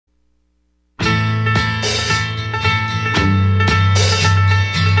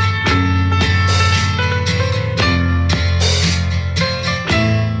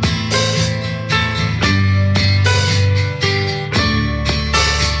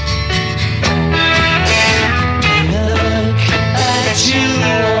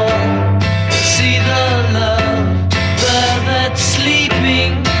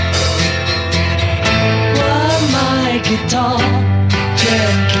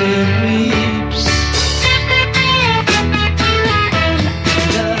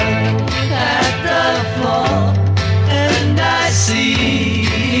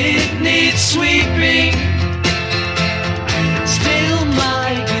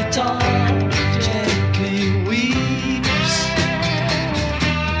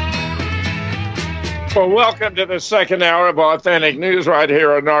Well, welcome to the second hour of Authentic News right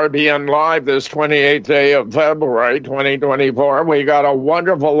here on RBN Live this 28th day of February 2024. We got a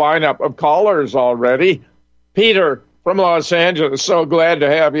wonderful lineup of callers already. Peter from Los Angeles, so glad to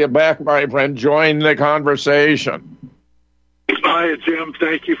have you back, my friend. Join the conversation. Hi, Jim.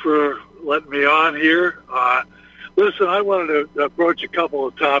 Thank you for letting me on here. Listen, I wanted to approach a couple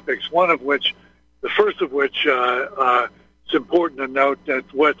of topics, the first of which it's important to note that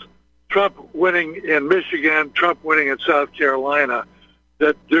what Trump winning in Michigan, Trump winning in South Carolina,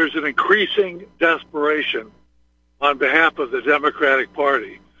 that there's an increasing desperation on behalf of the Democratic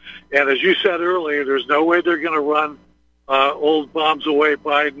Party. And as you said earlier, there's no way they're going to run old bombs away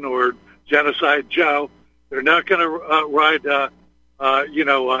Biden or genocide Joe. They're not going to ride,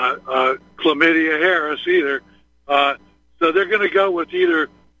 Chlamydia Harris either. So they're going to go with either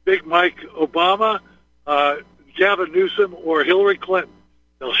Big Mike Obama, Gavin Newsom, or Hillary Clinton.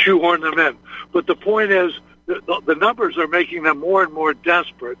 They'll shoehorn them in. But the point is, the numbers are making them more and more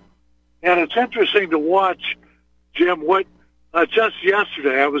desperate. And it's interesting to watch, Jim, what just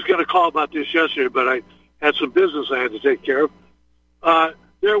yesterday, I was going to call about this yesterday, but I had some business I had to take care of.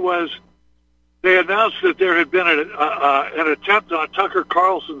 They announced that there had been an attempt on Tucker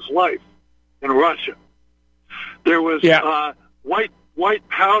Carlson's life in Russia. There was white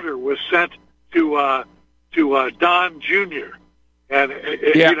powder was sent to Don Jr., and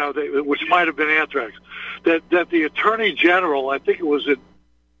which might have been anthrax. That the Attorney General, I think it was in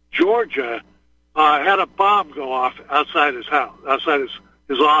Georgia, had a bomb go off outside his house, outside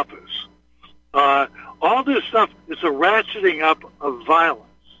his office. All this stuff is a ratcheting up of violence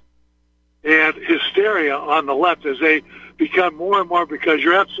and hysteria on the left as they become more and more, because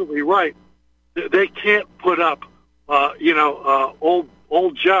you're absolutely right. They can't put up,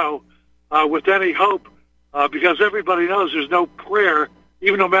 old Joe with any hope, because everybody knows there's no prayer,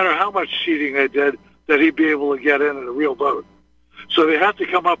 even no matter how much cheating they did, that he'd be able to get in a real vote. So they have to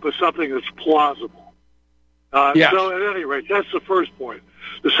come up with something that's plausible. So at any rate, that's the first point.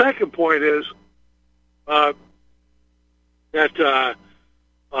 The second point is that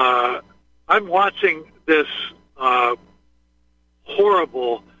I'm watching this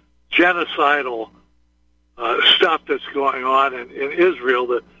horrible genocidal stuff that's going on in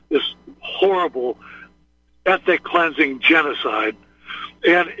Israel, this horrible ethnic cleansing genocide.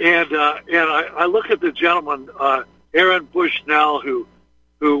 And I look at the gentleman, Aaron Bushnell, who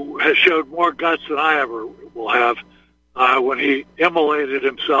has showed more guts than I ever will have when he immolated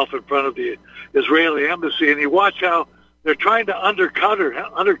himself in front of the Israeli embassy. And you watch how they're trying to undercut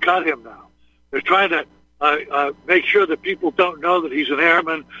him now. They're trying to make sure that people don't know that he's an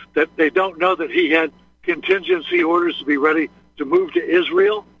airman, that they don't know that he had contingency orders to be ready to move to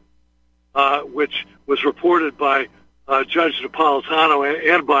Israel, which was reported by Judge Napolitano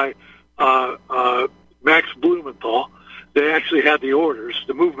and by Max Blumenthal. They actually had the orders,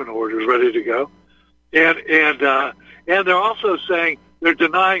 the movement orders, ready to go, and they're also saying, they're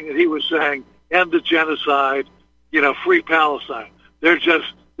denying that he was saying end the genocide, free Palestine.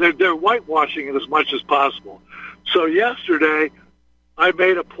 They're whitewashing it as much as possible. So yesterday, I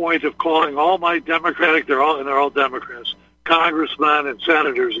made a point of calling all my Democratic, they're all Democrats, congressmen and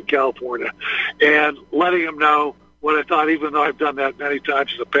senators in California, and letting them know what I thought, even though I've done that many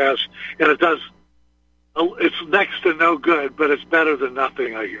times in the past, and it's next to no good, but it's better than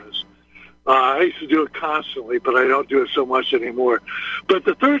nothing, I guess. I used to do it constantly, but I don't do it so much anymore. But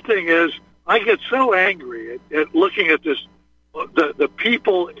the third thing is, I get so angry at looking at this, the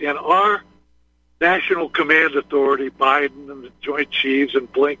people in our National Command Authority, Biden and the Joint Chiefs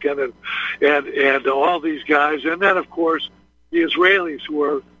and Blinken and all these guys, and then of course the Israelis, who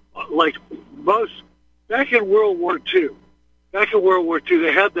are like most back in World War II. Back in World War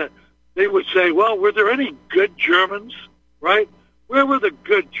II, they would say, well, were there any good Germans, right? Where were the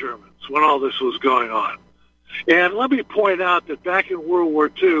good Germans when all this was going on? And let me point out that back in World War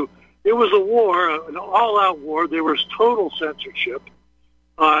II, it was a war, an all-out war. There was total censorship,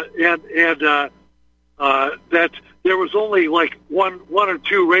 that there was only like one or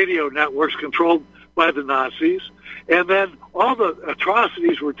two radio networks controlled by the Nazis, and then all the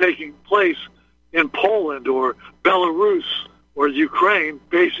atrocities were taking place in Poland or Belarus or Ukraine,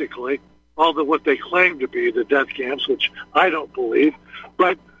 basically, all the what they claim to be the death camps, which I don't believe.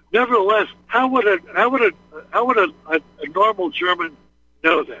 But nevertheless, how would a normal German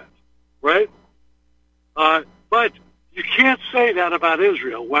know that, right? But you can't say that about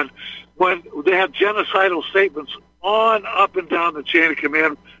Israel when they have genocidal statements on up and down the chain of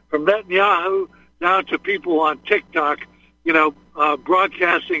command, from Netanyahu down to people on TikTok,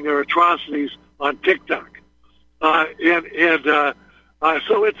 broadcasting their atrocities on TikTok, so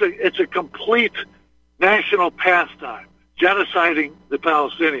it's a complete national pastime, genociding the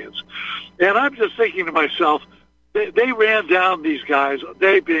Palestinians. And I'm just thinking to myself, they ran down these guys,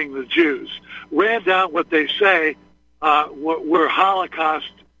 they being the Jews, ran down what they say were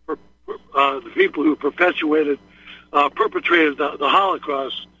Holocaust, the people who perpetrated the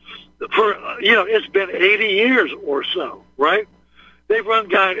Holocaust. For it's been 80 years or so, right? They've run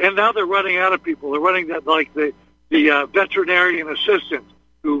guys, and now they're running out of people. They're running that like the veterinarian assistant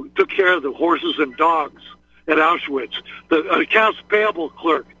who took care of the horses and dogs at Auschwitz, the accounts payable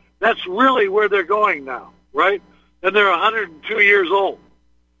clerk. That's really where they're going now, right? And they're 102 years old.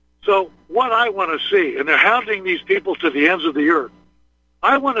 So what I want to see, and they're hounding these people to the ends of the earth,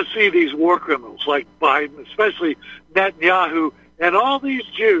 I want to see these war criminals like Biden, especially Netanyahu, and all these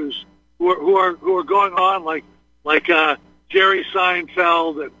Jews who are going on like Jerry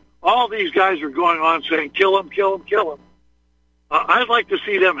Seinfeld, and all these guys are going on saying, kill him, kill him, kill him. I'd like to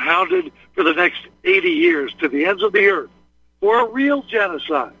see them hounded for the next 80 years to the ends of the earth for a real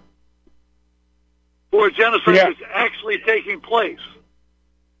genocide, for a genocide that's actually taking place.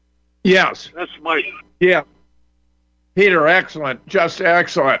 Yes. That's my... Yeah. Peter, excellent. Just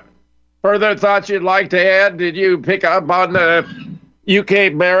excellent. Further thoughts you'd like to add? Did you pick up on the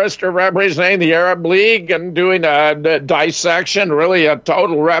UK barrister representing the Arab League and doing a dissection, really a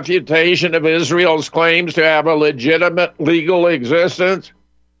total refutation of Israel's claims to have a legitimate legal existence?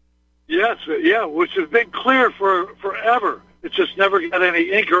 Yes, yeah, which has been clear for forever. It's just never got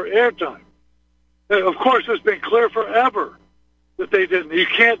any ink or airtime. Of course, it's been clear forever that they didn't. You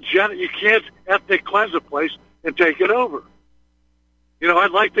can't ethnic cleanse a place and take it over.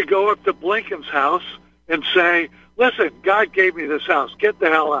 I'd like to go up to Blinken's house and say, listen, God gave me this house. Get the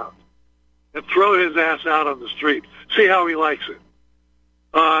hell out. And throw his ass out on the street. See how he likes it.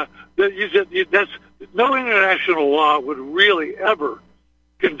 No international law would really ever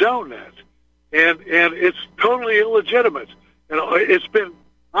condone that. And it's totally illegitimate. And it's been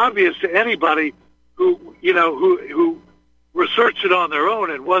obvious to anybody who researched it on their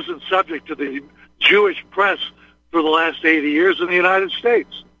own and wasn't subject to the Jewish press for the last 80 years in the United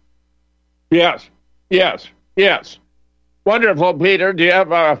States. Yes. Wonderful, Peter. Do you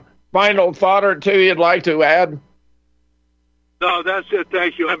have a final thought or two you'd like to add? No, that's it.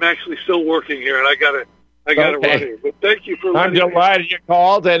 Thank you. I'm actually still working here, and I gotta run here. But thank you for. I'm delighted you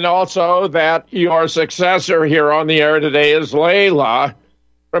called, and also that your successor here on the air today is Layla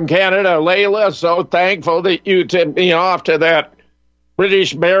from Canada. Layla, so thankful that you tipped me off to that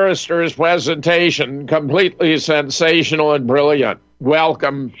British barrister's presentation. Completely sensational and brilliant.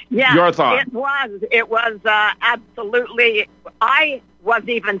 Welcome. Yeah, your thought. It was absolutely. I was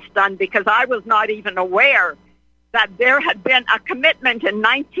even stunned because I was not even aware that there had been a commitment in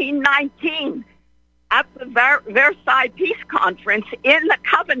 1919 at the Versailles Peace Conference in the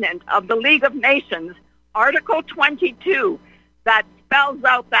Covenant of the League of Nations, Article 22, that spells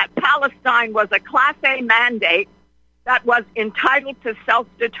out that Palestine was a Class A mandate that was entitled to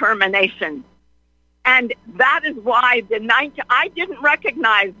self-determination. And that is why I didn't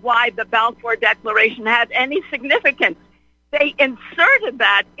recognize why the Balfour Declaration had any significance. They inserted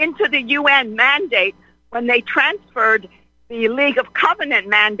that into the UN mandate when they transferred the League of Covenant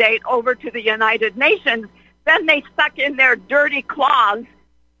mandate over to the United Nations. Then they stuck in their dirty clause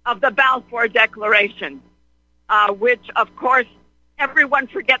of the Balfour Declaration, which, of course, everyone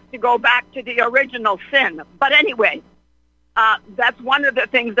forgets to go back to the original sin. But anyway, that's one of the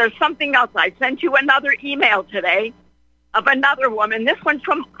things. There's something else. I sent you another email today of another woman. This one's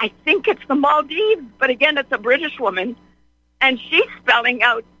from, I think it's the Maldives, but again, it's a British woman. And she's spelling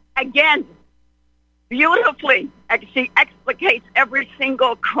out, again, beautifully, she explicates every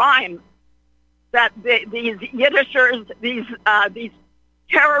single crime that these Yiddishers, these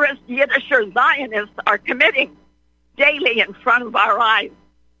terrorist Yiddisher Zionists are committing daily in front of our eyes.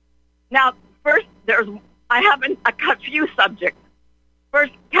 Now, first, I have a few subjects.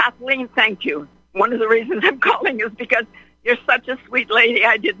 First, Kathleen, thank you. One of the reasons I'm calling is because you're such a sweet lady.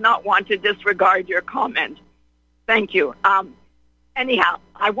 I did not want to disregard your comment. Thank you. Anyhow,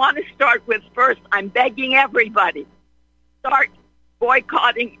 I want to start with first, I'm begging everybody, start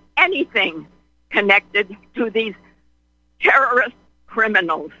boycotting anything connected to these terrorist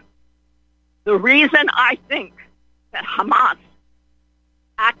criminals. The reason I think that Hamas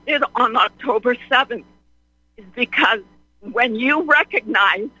acted on October 7th is because when you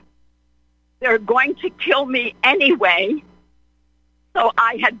recognize they're going to kill me anyway, so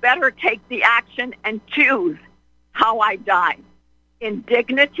I had better take the action and choose how I die. In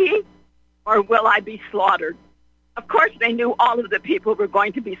dignity, or will I be slaughtered? Of course, they knew all of the people were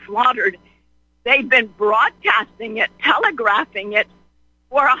going to be slaughtered. They've been broadcasting it, telegraphing it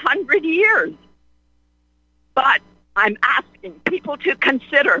for 100 years. But I'm asking people to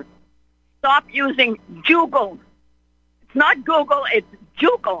consider stop using Google. It's not Google, it's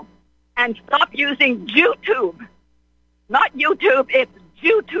Google. And stop using YouTube. Not YouTube, it's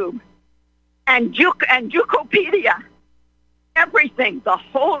YouTube. And Jukopedia. Everything, the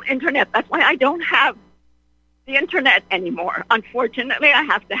whole internet. That's why I don't have the internet anymore. Unfortunately, I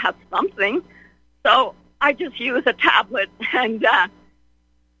have to have something. So I just use a tablet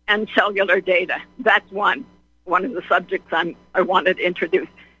and cellular data. That's one of the subjects I wanted to introduce.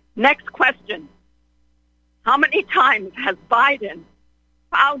 Next question. How many times has Biden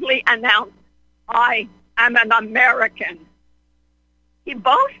proudly announced, I am an American? He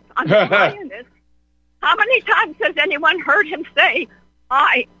boasts on the Zionist. How many times has anyone heard him say,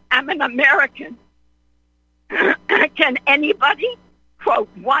 I am an American? Can anybody quote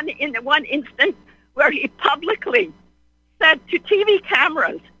one instance where he publicly said to TV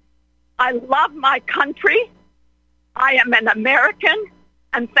cameras, I love my country, I am an American,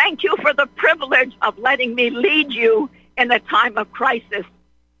 and thank you for the privilege of letting me lead you in a time of crisis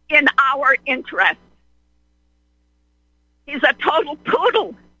in our interest? He's a total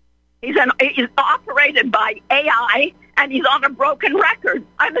poodle. He's operated by AI, and he's on a broken record.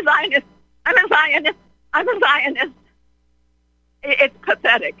 I'm a Zionist. I'm a Zionist. I'm a Zionist. It's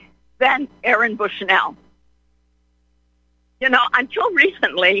pathetic. Then Aaron Bushnell. You know, until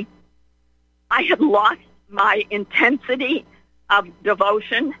recently, I had lost my intensity of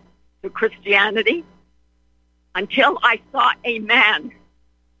devotion to Christianity until I saw a man,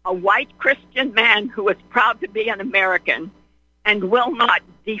 a white Christian man who is proud to be an American and will not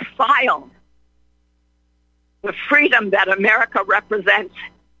defile the freedom that America represents,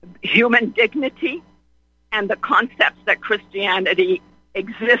 human dignity, and the concepts that Christianity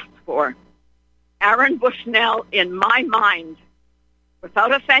exists for. Aaron Bushnell, in my mind,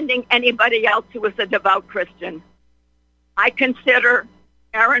 without offending anybody else who is a devout Christian, I consider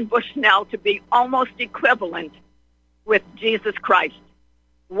Aaron Bushnell to be almost equivalent with Jesus Christ.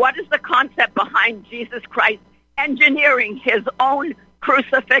 What is the concept behind Jesus Christ engineering his own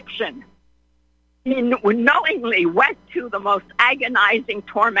crucifixion? He knowingly went to the most agonizing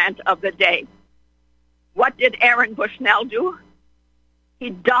torment of the day. What did Aaron Bushnell do? He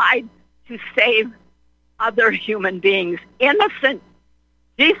died to save other human beings, innocent.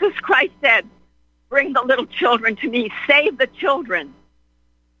 Jesus Christ said, bring the little children to me, save the children.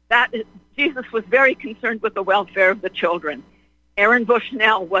 Jesus was very concerned with the welfare of the children. Aaron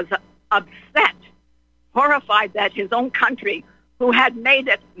Bushnell was upset, horrified that his own country, who had made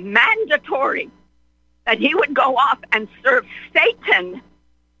it mandatory that he would go off and serve Satan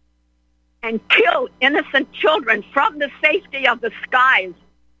and kill innocent children from the safety of the skies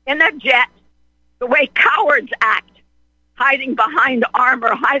in a jet, the way cowards act, hiding behind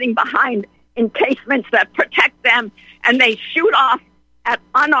armor, hiding behind encasements that protect them, and they shoot off at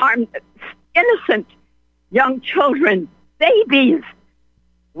unarmed, innocent young children, babies,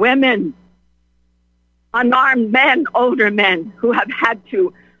 women, unarmed men, older men who have had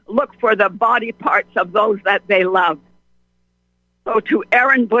to look for the body parts of those that they love. So to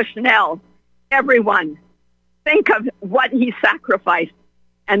Aaron Bushnell, everyone, think of what he sacrificed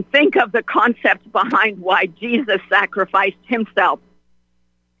and think of the concepts behind why Jesus sacrificed himself.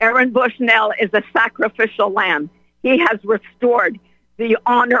 Aaron Bushnell is a sacrificial lamb. He has restored the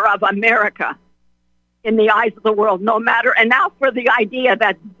honor of America in the eyes of the world, no matter. And now for the idea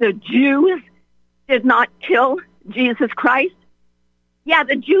that the Jews did not kill Jesus Christ. Yeah,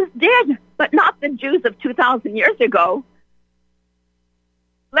 the Jews did, but not the Jews of 2,000 years ago.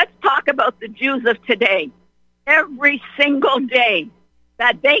 Let's talk about the Jews of today. Every single day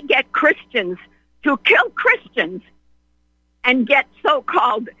that they get Christians to kill Christians and get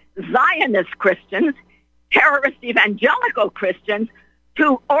so-called Zionist Christians, terrorist evangelical Christians,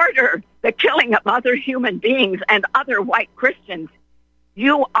 to order the killing of other human beings and other white Christians.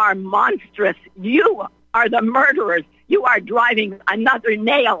 You are monstrous. You are the murderers. You are driving another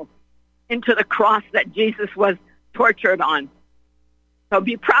nail into the cross that Jesus was tortured on. So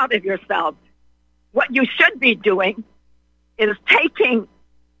be proud of yourselves. What you should be doing is taking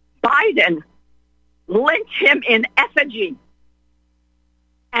Biden, lynch him in effigy,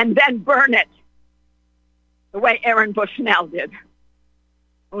 and then burn it the way Aaron Bushnell did.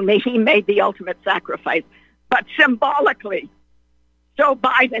 Only he made the ultimate sacrifice. But symbolically, show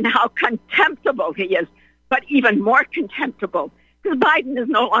Biden how contemptible he is, but even more contemptible, because Biden is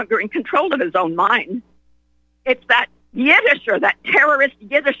no longer in control of his own mind. It's that Yiddisher, that terrorist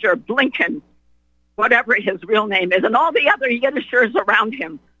Yiddisher, Blinken, whatever his real name is, and all the other Yiddishers around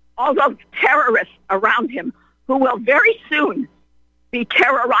him, all those terrorists around him who will very soon be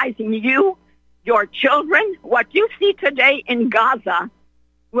terrorizing you, your children. What you see today in Gaza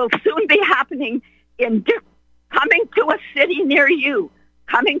will soon be happening coming to a city near you,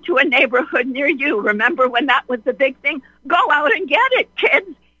 coming to a neighborhood near you. Remember when that was the big thing? Go out and get it,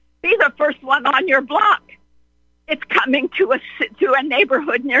 kids. Be the first one on your block. It's coming to a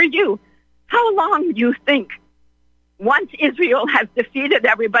neighborhood near you. How long do you think, once Israel has defeated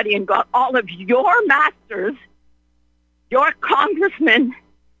everybody and got all of your masters, your congressmen,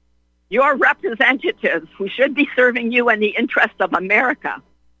 your representatives who should be serving you in the interest of America,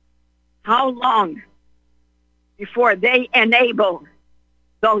 how long before they enable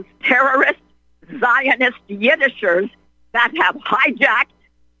those terrorist, Zionist Yiddishers that have hijacked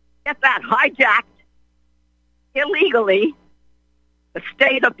illegally the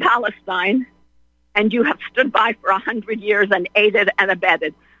state of Palestine, and you have stood by for 100 years and aided and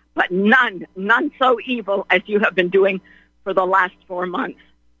abetted, but none so evil as you have been doing for the last 4 months,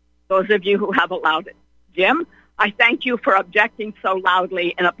 those of you who have allowed it. Jim, I thank you for objecting so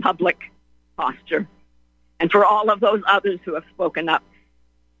loudly in a public posture, and for all of those others who have spoken up.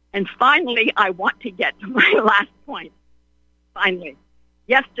 And finally, I want to get to my last point. Finally,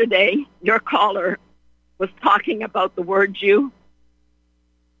 yesterday, your caller was talking about the word Jew.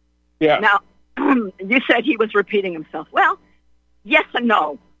 Yeah. Now, you said he was repeating himself. Well, yes and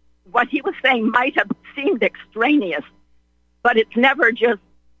no. What he was saying might have seemed extraneous, but it's never just,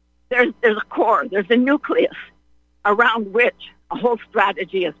 there's a core, there's a nucleus around which a whole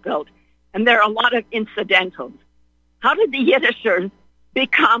strategy is built. And there are a lot of incidentals. How did the Yiddishers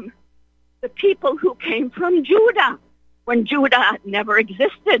become the people who came from Judah when Judah never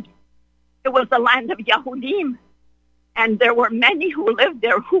existed? It was the land of Yahudim. And there were many who lived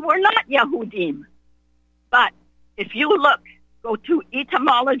there who were not Yahudim. But if you look, go to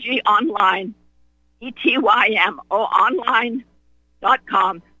etymology online, ETYMO online.com,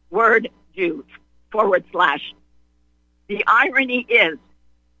 word Jews, / The irony is,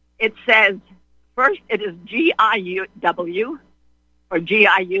 it says, first it is G-I-U-W, or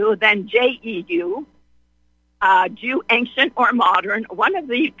G-I-U, then J-E-U, Jew, ancient or modern. One of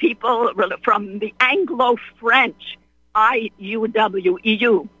the people from the Anglo-French,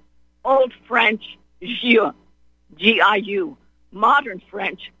 I-U-W-E-U, Old French, Jiu, G-I-U, Modern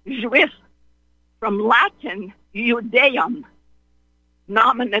French, Juif, from Latin, Judaeum,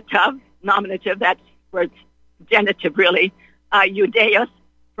 nominative, that's where it's genitive really, Judaeus,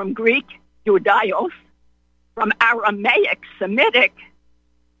 from Greek, Judaios, from Aramaic, Semitic,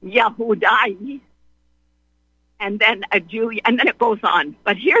 Yahudai, and then a Jew, and then it goes on.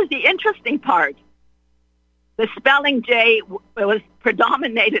 But here's the interesting part. The spelling J was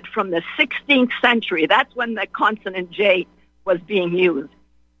predominated from the 16th century. That's when the consonant J was being used.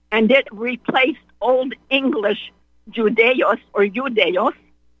 And it replaced Old English Judeos or Judeos,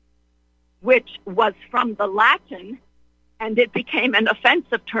 which was from the Latin, and it became an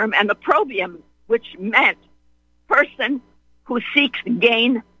offensive term and opprobrium, which meant person who seeks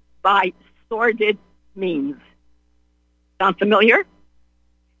gain by sordid means. Sound familiar?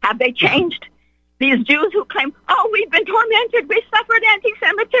 Have they changed? These Jews who claim, we've been tormented, we suffered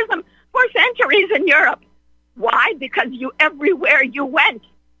anti-Semitism for centuries in Europe. Why? Because everywhere you went,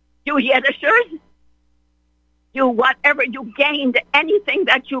 you Yiddishers, you gained anything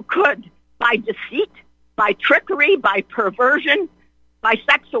that you could by deceit, by trickery, by perversion, by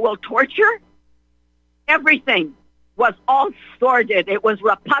sexual torture. Everything was all sordid. It was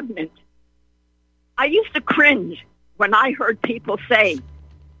repugnant. I used to cringe when I heard people say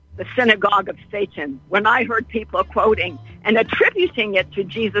the synagogue of Satan, when I heard people quoting and attributing it to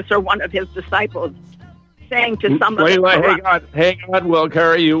Jesus or one of his disciples, saying to some of them... Hang on, we'll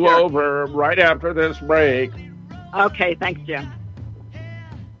carry you over right after this break. Okay, thanks, Jim.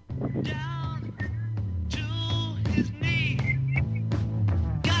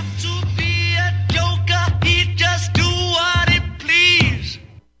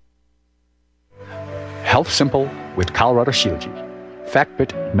 Health Simple with Colorado Shilajit. Fact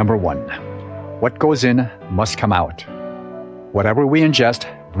bit number 1. What goes in must come out. Whatever we ingest,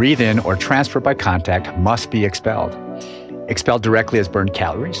 breathe in, or transfer by contact must be expelled. Expelled directly as burned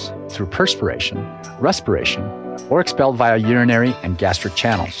calories, through perspiration, respiration, or expelled via urinary and gastric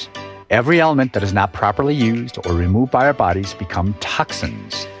channels. Every element that is not properly used or removed by our bodies become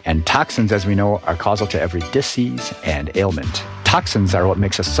toxins. And toxins, as we know, are causal to every disease and ailment. Toxins are what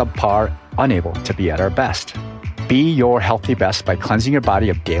makes us subpar, unable to be at our best. Be your healthy best by cleansing your body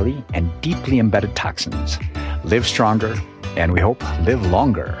of daily and deeply embedded toxins. Live stronger, and we hope live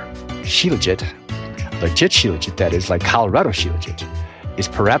longer. Shilajit, legit Shilajit, that is, like Colorado Shilajit. is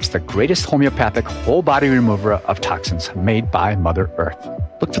perhaps the greatest homeopathic whole-body remover of toxins made by Mother Earth.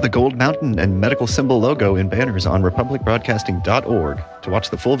 Look for the gold mountain and medical symbol logo in banners on republicbroadcasting.org to watch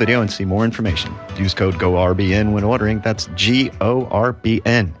the full video and see more information. Use code GORBN when ordering. That's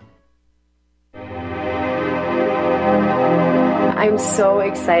GORBN. I'm so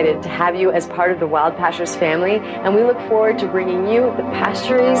excited to have you as part of the Wild Pastures family, and we look forward to bringing you the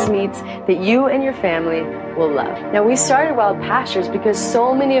pasture-raised meats that you and your family will love. Now, we started Wild Pastures because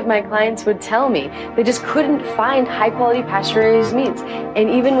so many of my clients would tell me they just couldn't find high-quality pasture-raised meats, and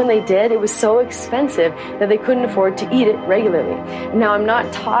even when they did, it was so expensive that they couldn't afford to eat it regularly. Now, I'm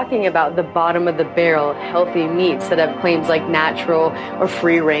not talking about the bottom-of-the-barrel healthy meats that have claims like natural or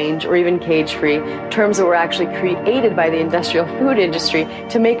free-range or even cage-free, terms that were actually created by the industrial food industry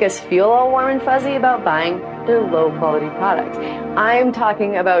to make us feel all warm and fuzzy about buying their low-quality products. I'm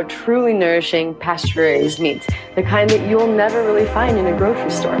talking about truly nourishing pasture-raised meats, the kind that you'll never really find in a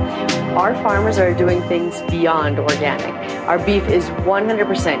grocery store. Our farmers are doing things beyond organic. Our beef is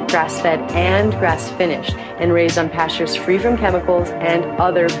 100% grass-fed and grass-finished and raised on pastures free from chemicals and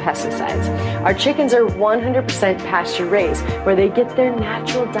other pesticides. Our chickens are 100% pasture-raised, where they get their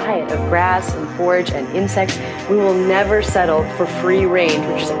natural diet of grass and forage and insects. We will never settle for free range,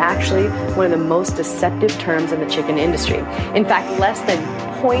 which is actually one of the most deceptive terms in the chicken industry. In fact, less than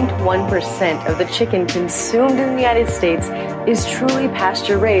 0.1% of the chicken consumed in the United States is truly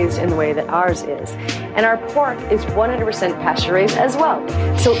pasture-raised in the way that ours is. And our pork is 100% pasture-raised as well.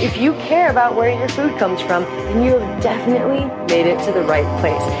 So if you care about where your food comes from, then you have definitely made it to the right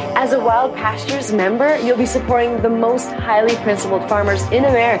place. As a Wild Pastures member, you'll be supporting the most highly principled farmers in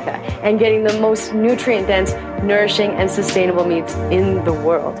America and getting the most nutrient-dense, nourishing, and sustainable meats in the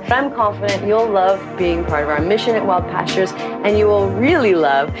world. I'm confident you'll love being part of our mission at Wild Pastures, and you will really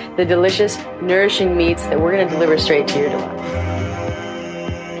love the delicious, nourishing meats that we're going to deliver straight to your door.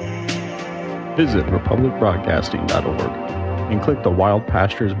 Visit republicbroadcasting.org and click the Wild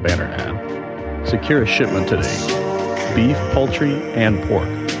Pastures banner ad. Secure a shipment today. Beef, poultry, and pork,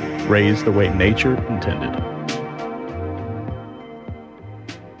 raised the way nature intended.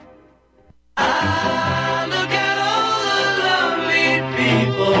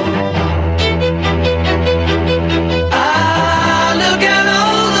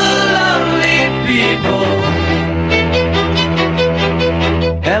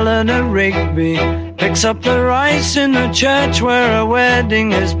 Rigby picks up the rice in the church where a wedding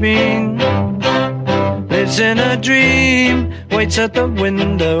has been. Lives in a dream, waits at the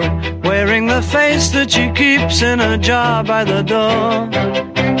window, wearing the face that she keeps in a jar by the door.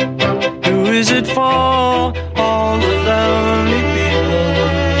 Who is it for? All the lonely people.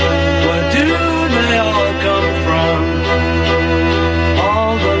 Where do they all come from?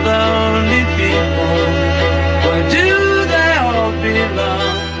 All the lonely people. Where do they all belong?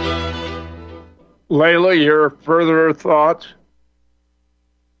 Layla, your further thoughts?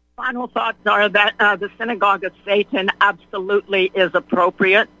 Final thoughts are that the synagogue of Satan absolutely is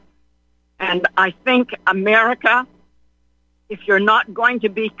appropriate. And I think America, if you're not going to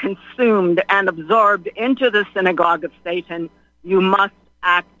be consumed and absorbed into the synagogue of Satan, you must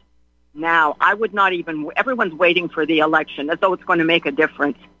act now. I would not even, everyone's waiting for the election as though it's going to make a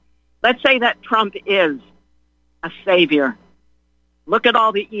difference. Let's say that Trump is a savior. Look at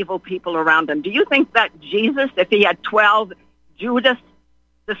all the evil people around him. Do you think that Jesus, if he had 12 Judas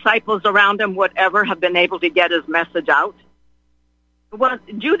disciples around him, would ever have been able to get his message out? Well,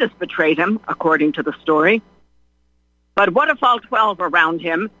 Judas betrayed him, according to the story. But what if all 12 around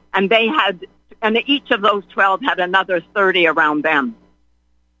him, and each of those 12 had another 30 around them?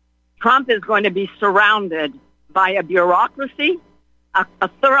 Trump is going to be surrounded by a bureaucracy, a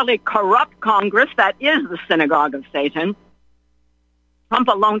thoroughly corrupt Congress that is the synagogue of Satan. Trump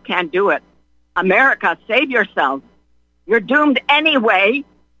alone can't do it. America, save yourselves. You're doomed anyway.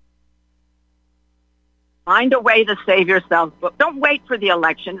 Find a way to save yourselves, but don't wait for the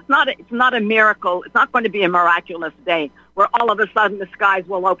election. It's not a miracle. It's not going to be a miraculous day where all of a sudden the skies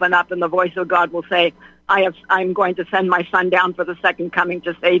will open up and the voice of God will say, I'm going to send my son down for the second coming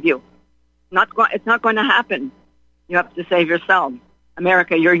to save you. It's not going to happen. You have to save yourselves.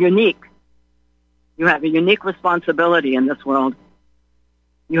 America, you're unique. You have a unique responsibility in this world.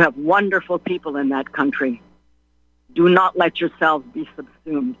 You have wonderful people in that country. Do not let yourselves be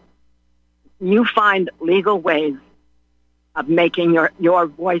subsumed. You find legal ways of making your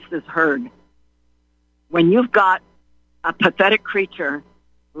voices heard. When you've got a pathetic creature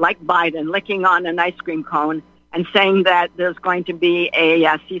like Biden licking on an ice cream cone and saying that there's going to be a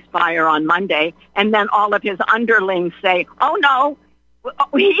ceasefire on Monday, and then all of his underlings say, oh, no,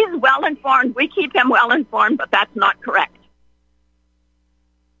 he's well informed. We keep him well informed, but that's not correct.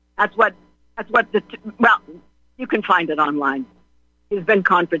 That's what you can find it online. He's been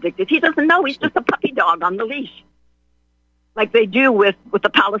contradicted. He doesn't know. He's just a puppy dog on the leash. Like they do with the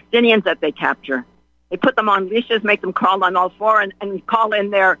Palestinians that they capture. They put them on leashes, make them crawl on all four, and call in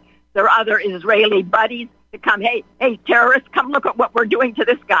their other Israeli buddies to come, hey, terrorists, come look at what we're doing to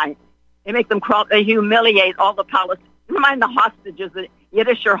this guy. They make them crawl. They humiliate all the Palestinians. Never mind the hostages, the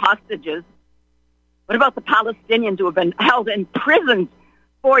Yiddish hostages. What about the Palestinians who have been held in prisons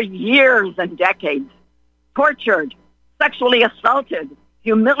for years and decades, tortured, sexually assaulted,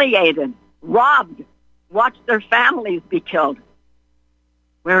 humiliated, robbed, watched their families be killed?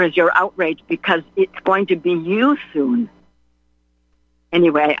 Where is your outrage? Because it's going to be you soon.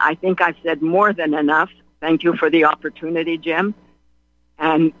 Anyway, I think I've said more than enough. Thank you for the opportunity, Jim.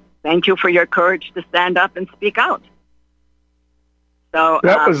 And thank you for your courage to stand up and speak out. So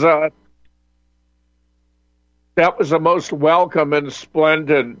that was a most welcome and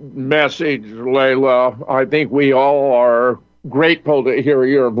splendid message, Layla. I think we all are grateful to hear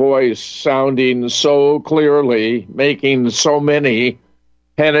your voice sounding so clearly, making so many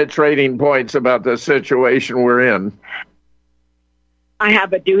penetrating points about the situation we're in. I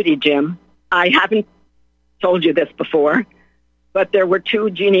have a duty, Jim. I haven't told you this before, but there were two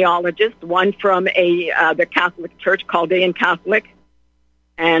genealogists, one from the Catholic Church, Chaldean Catholic,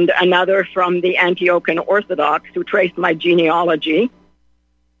 and another from the Antiochian Orthodox, who traced my genealogy.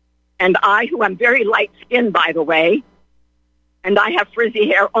 And I, who am very light-skinned, by the way, and I have frizzy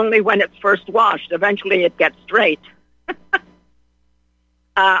hair only when it's first washed. Eventually it gets straight.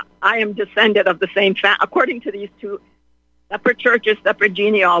 I am descended of the same family. According to these two separate churches, separate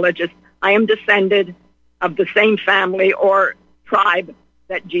genealogists, I am descended of the same family or tribe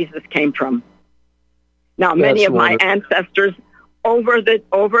that Jesus came from. Now, many of my ancestors over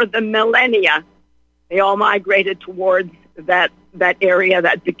the millennia, they all migrated towards that area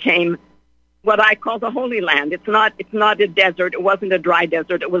that became what I call the Holy Land. It's not a desert. It wasn't a dry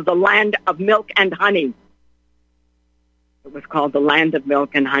desert. It was the land of milk and honey. It was called the land of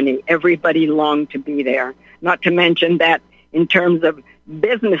milk and honey. Everybody longed to be there. Not to mention that in terms of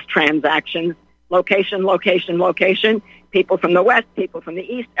business transactions, location, people from the west, people from the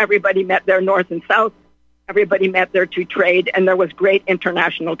east, everybody met there, north and south. Everybody met there to trade, and there was great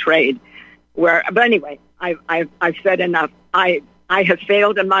international trade. But anyway, I've said enough. I have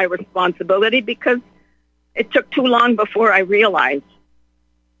failed in my responsibility because it took too long before I realized.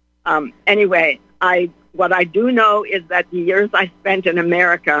 Anyway, what I do know is that the years I spent in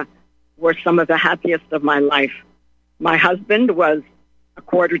America were some of the happiest of my life. My husband was a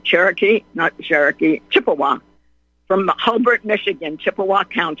quarter Chippewa, from Hulbert, Michigan, Chippewa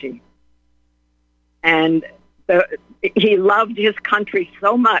County. And he loved his country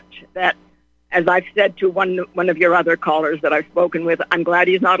so much that, as I've said to one of your other callers that I've spoken with, I'm glad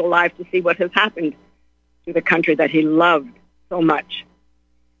he's not alive to see what has happened to the country that he loved so much.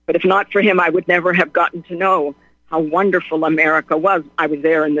 But if not for him, I would never have gotten to know how wonderful America was. I was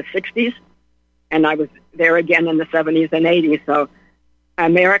there in the 60s, and I was there again in the 70s and 80s. So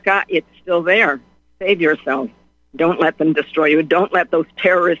America, it's still there. Save yourself. Don't let them destroy you. Don't let those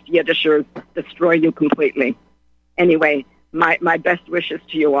terrorist Yiddishers destroy you completely. Anyway, my best wishes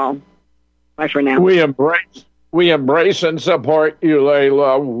to you all. Bye for now. We embrace and support you,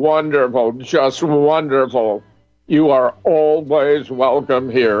 Layla. Wonderful, just wonderful. You are always welcome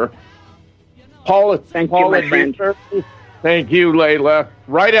here. Paul, thank you, my friend. Thank you, Layla.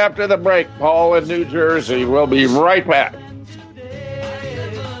 Right after the break, Paul in New Jersey. We'll be right back.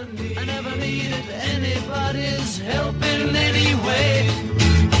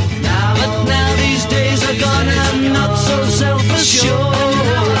 Now these days are gone and I'm not so self-assured. Now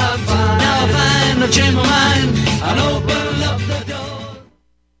I find I've changed my mind and open up the door.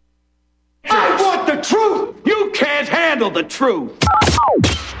 I want the truth! You can't handle the truth!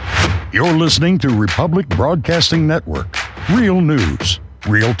 You're listening to Republic Broadcasting Network. Real news,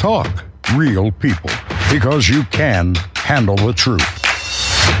 real talk, real people. Because you can handle the truth.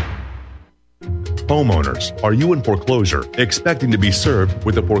 Homeowners, are you in foreclosure, expecting to be served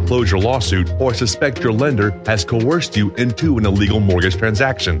with a foreclosure lawsuit, or suspect your lender has coerced you into an illegal mortgage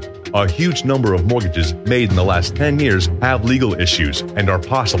transaction? A huge number of mortgages made in the last 10 years have legal issues and are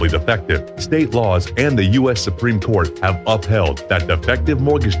possibly defective. State laws and the U.S. Supreme Court have upheld that defective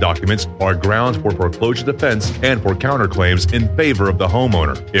mortgage documents are grounds for foreclosure defense and for counterclaims in favor of the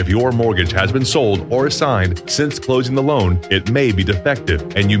homeowner. If your mortgage has been sold or assigned since closing the loan, it may be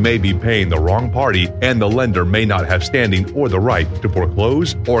defective and you may be paying the wrong party, and the lender may not have standing or the right to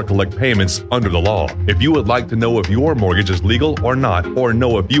foreclose or collect payments under the law. If you would like to know if your mortgage is legal or not, or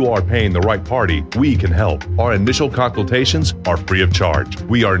know if you are are paying the right party, we can help. Our initial consultations are free of charge.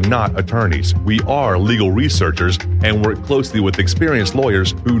 We are not attorneys. We are legal researchers and work closely with experienced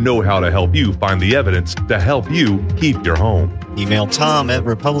lawyers who know how to help you find the evidence to help you keep your home. Email Tom at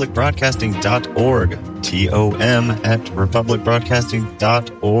republicbroadcasting.org. TOM at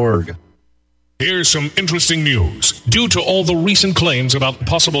republicbroadcasting.org. Here's some interesting news. Due to all the recent claims about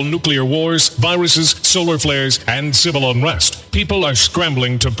possible nuclear wars, viruses, solar flares, and civil unrest, people are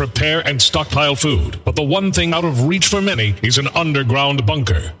scrambling to prepare and stockpile food. But the one thing out of reach for many is an underground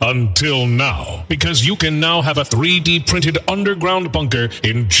bunker. Until now. Because you can now have a 3D printed underground bunker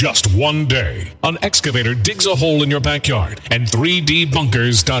in just one day. An excavator digs a hole in your backyard, and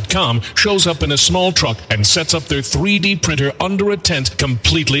 3dbunkers.com shows up in a small truck and sets up their 3D printer under a tent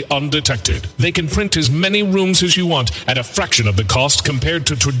completely undetected. They can print as many rooms as you want at a fraction of the cost compared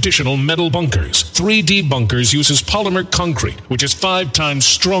to traditional metal bunkers. 3D Bunkers uses polymer concrete, which is 5 times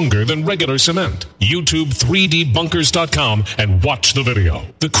stronger than regular cement. YouTube 3dbunkers.com and watch the video.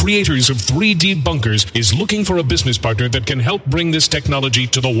 The creators of 3D Bunkers is looking for a business partner that can help bring this technology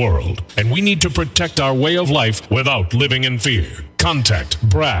to the world. And we need to protect our way of life without living in fear. Contact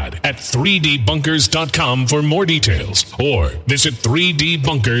Brad at 3dbunkers.com for more details or visit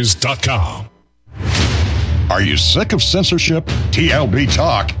 3dbunkers.com. Are you sick of censorship? TLB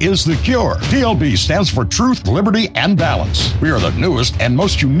Talk is the cure. TLB stands for Truth, Liberty, and Balance. We are the newest and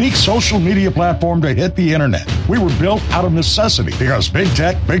most unique social media platform to hit the internet. We were built out of necessity because Big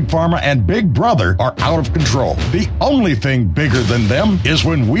Tech, Big Pharma, and Big Brother are out of control. The only thing bigger than them is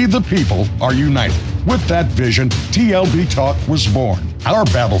when we, the people, are united. With that vision, TLB Talk was born. Our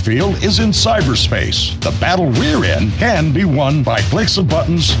battlefield is in cyberspace. The battle we're in can be won by clicks of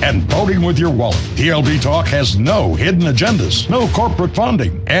buttons and voting with your wallet. TLB Talk has no hidden agendas, no corporate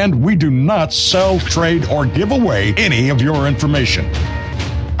funding, and we do not sell, trade, or give away any of your information.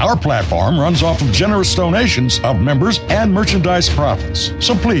 Our platform runs off of generous donations of members and merchandise profits.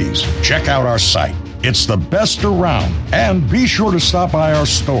 So please, check out our site. It's the best around. And be sure to stop by our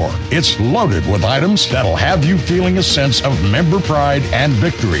store. It's loaded with items that'll have you feeling a sense of member pride and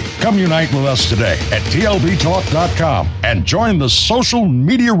victory. Come unite with us today at tlbtalk.com and join the social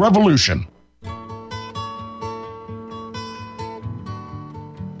media revolution.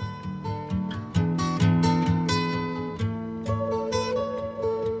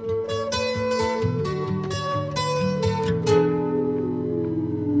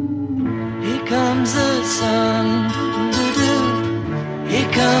 Comes the sun, doo-doo-doo. Here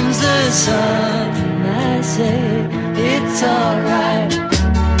comes the sun, and I say it's alright.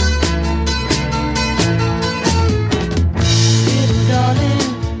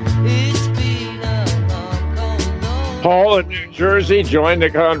 Paul in New Jersey, join the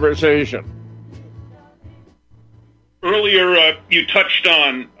conversation. Earlier, you touched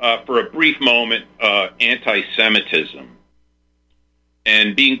on, for a brief moment, anti-Semitism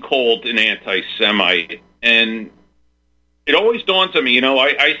and being called an anti-Semite. And it always dawns on me,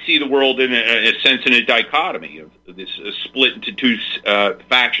 I see the world in a sense in a dichotomy of this split into two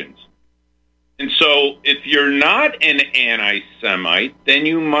factions. And so if you're not an anti-Semite, then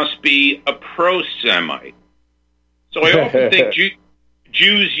you must be a pro-Semite. So I often think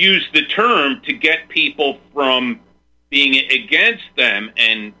Jews use the term to get people from being against them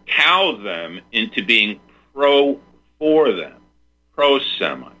and cow them into being for them.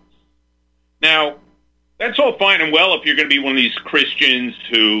 Pro-Semites. Now, that's all fine and well if you're going to be one of these Christians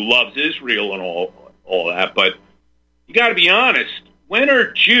who loves Israel and all that, but you got to be honest. When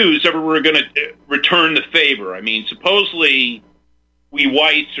are Jews ever going to return the favor? I mean, supposedly we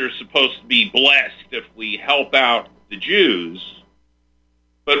whites are supposed to be blessed if we help out the Jews,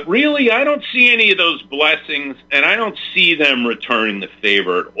 but really I don't see any of those blessings, and I don't see them returning the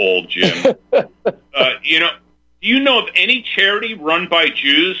favor at all, Jim. Do you know of any charity run by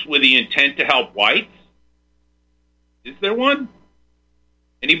Jews with the intent to help whites? Is there one?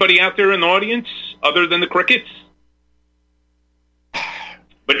 Anybody out there in the audience other than the crickets?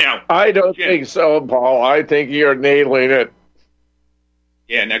 But now, I don't Jim, think so, Paul. I think you're nailing it.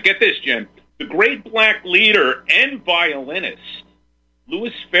 Yeah, now get this, Jim. The great black leader and violinist,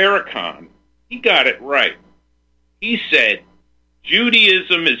 Louis Farrakhan, he got it right. He said,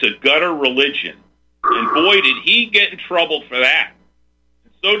 Judaism is a gutter religion. And boy, did he get in trouble for that.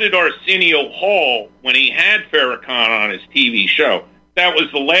 And so did Arsenio Hall when he had Farrakhan on his TV show. That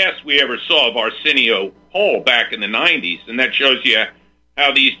was the last we ever saw of Arsenio Hall back in the 90s. And that shows you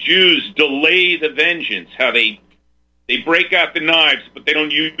how these Jews delay the vengeance, how they break out the knives, but they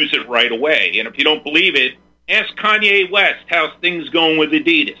don't use it right away. And if you don't believe it, ask Kanye West how's things going with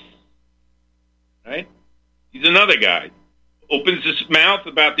Adidas. Right? He's another guy. opens his mouth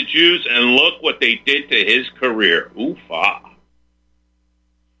about the Jews, and look what they did to his career. Oof-ah.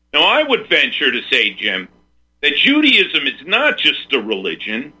 Now, I would venture to say, Jim, that Judaism is not just a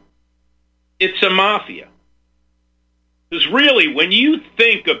religion, it's a mafia. Because really, when you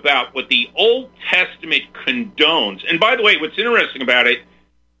think about what the Old Testament condones, and by the way, what's interesting about it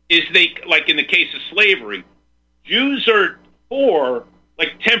is they, like in the case of slavery, Jews are for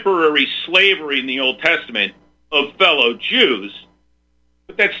like temporary slavery in the Old Testament of fellow Jews,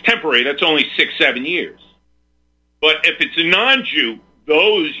 but that's temporary. That's only 6-7 years. But if it's a non-Jew,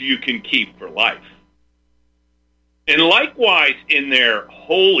 those you can keep for life. And likewise, in their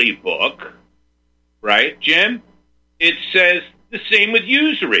holy book, right, Jim, it says the same with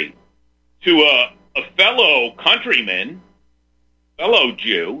usury. To a fellow countryman, fellow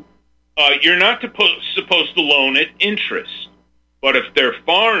Jew, you're not supposed to loan it interest. But if they're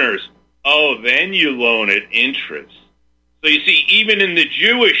foreigners, then you loan it interest. So you see, even in the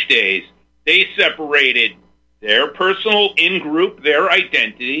Jewish days, they separated their personal in-group, their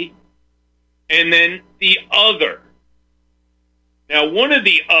identity, and then the other. Now, one of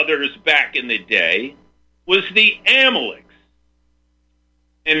the others back in the day was the Amaleks.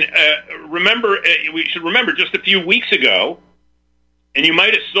 And we should remember just a few weeks ago, and you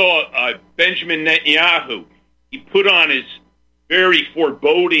might have saw Benjamin Netanyahu. He put on his very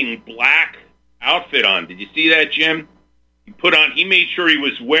foreboding black outfit on. Did you see that, Jim? He made sure he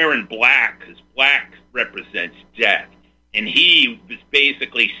was wearing black, because black represents death. And he was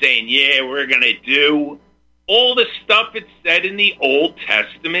basically saying, yeah, we're going to do all the stuff it said in the Old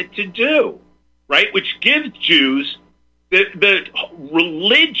Testament to do, right? Which gives Jews the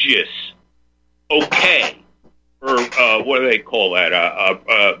religious okay, or what do they call that?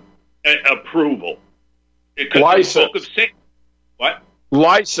 Approval. License. What?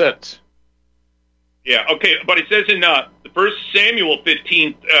 License. Yeah, okay, but it says in the 1 Samuel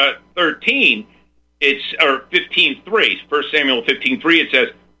 15:13, or 15:3, 1 Samuel 15:3, it says,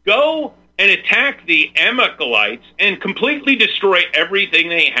 "Go and attack the Amalekites and completely destroy everything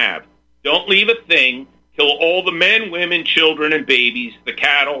they have. Don't leave a thing. Kill all the men, women, children, and babies, the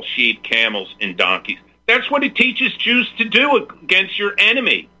cattle, sheep, camels, and donkeys." That's what it teaches Jews to do against your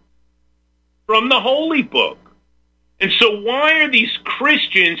enemy from the Holy Book. And so why are these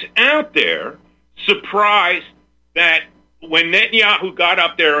Christians out there surprised that when Netanyahu got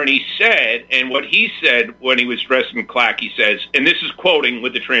up there and he said, and what he said when he was dressed in black, he says, and this is quoting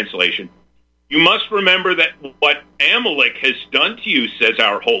with the translation, "You must remember that what Amalek has done to you, says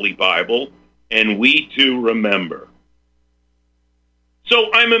our Holy Bible, and we do remember."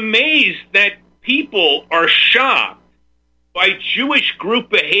 So I'm amazed that people are shocked by Jewish group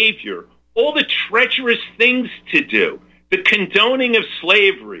behavior, all the treacherous things to do, the condoning of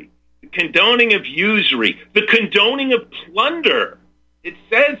slavery, the condoning of usury, the condoning of plunder. It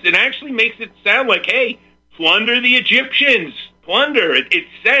says, it actually makes it sound like, hey, plunder the Egyptians, plunder. It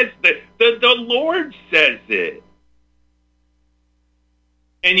says that the Lord says it.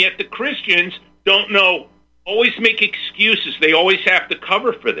 And yet the Christians don't know, always make excuses. They always have to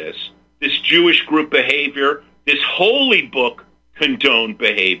cover for this Jewish group behavior, this holy book condoned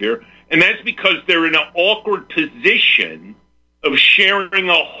behavior. And that's because they're in an awkward position of sharing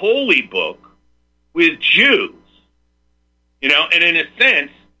a holy book with Jews. You know, and in a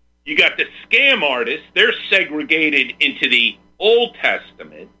sense, you got the scam artists. They're segregated into the Old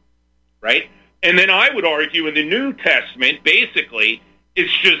Testament, right? And then I would argue in the New Testament, basically,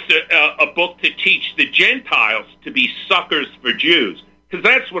 it's just a book to teach the Gentiles to be suckers for Jews. Because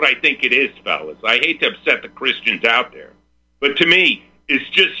that's what I think it is, fellas. I hate to upset the Christians out there. But to me, it's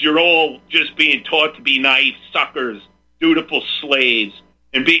just you're all just being taught to be naive suckers, dutiful slaves,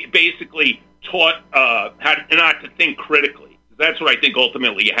 and basically taught how not to think critically. That's what I think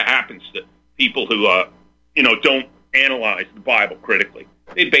ultimately happens to people who, don't analyze the Bible critically.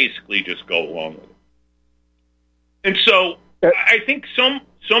 They basically just go along with it. And so I think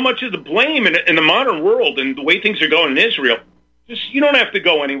so much of the blame in the modern world and the way things are going in Israel, just you don't have to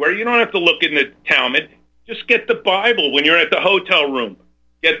go anywhere. You don't have to look in the Talmud. Just get the Bible when you're at the hotel room.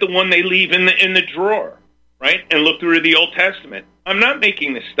 Get the one they leave in the drawer, right? And look through the Old Testament. I'm not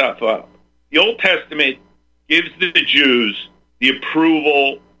making this stuff up. The Old Testament gives the Jews the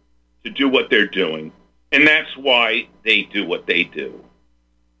approval to do what they're doing, and that's why they do what they do.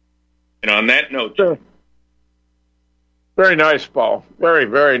 And on that note... Sure. Very nice, Paul. Very,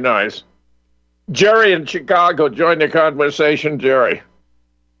 very nice. Jerry in Chicago, join the conversation. Jerry.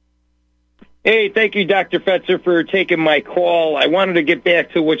 Hey, thank you, Dr. Fetzer, for taking my call. I wanted to get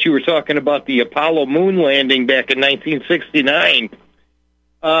back to what you were talking about, the Apollo moon landing back in 1969.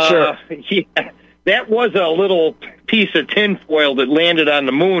 Sure. Yeah, that was a little piece of tinfoil that landed on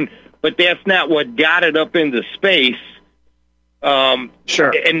the moon, but that's not what got it up into space.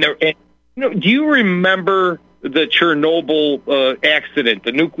 Sure. And do you remember the Chernobyl accident,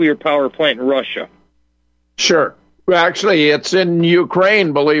 the nuclear power plant in Russia? Sure. Well, actually, it's in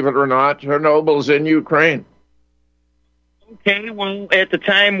Ukraine, believe it or not. Chernobyl's in Ukraine. Okay, well, at the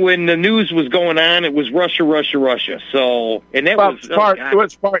time when the news was going on, it was Russia. So, and that was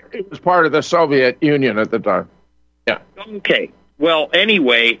it was part of the Soviet Union at the time. Yeah. Okay. Well,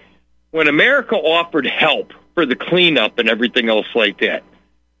 anyway, when America offered help for the cleanup and everything else like that,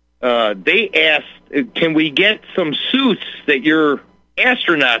 they asked, "Can we get some suits that your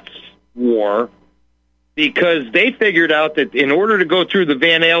astronauts wore?" Because they figured out that in order to go through the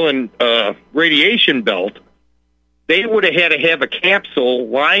Van Allen radiation belt, they would have had to have a capsule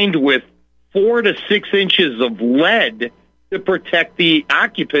lined with 4 to 6 inches of lead to protect the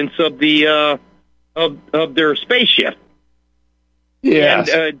occupants of the of their spaceship. Yes.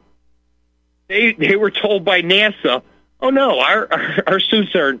 And they were told by NASA, "Oh no, our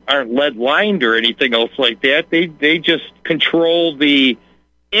suits aren't lead lined or anything else like that. They just control the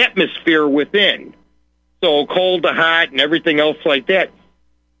atmosphere within, so cold to hot and everything else like that."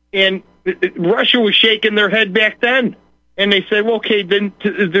 And Russia was shaking their head back then, and they said, "Well, okay, then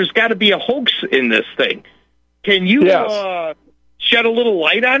there's got to be a hoax in this thing." Can you shed a little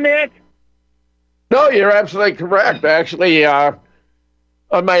light on that? No, you're absolutely correct. Actually, on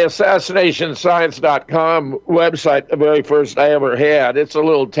my assassinationscience.com website, the very first I ever had, it's a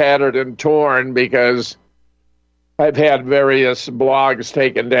little tattered and torn because I've had various blogs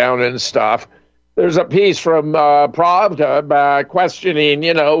taken down and stuff. There's a piece from Pravda questioning,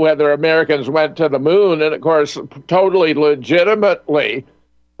 whether Americans went to the moon, and of course, totally legitimately.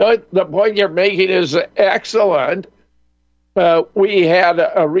 The point you're making is excellent. We had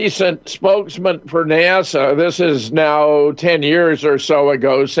a recent spokesman for NASA, this is now 10 years or so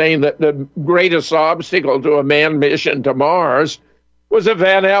ago, saying that the greatest obstacle to a manned mission to Mars was a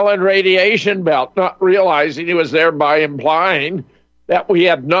Van Allen radiation belt, not realizing he was thereby implying that we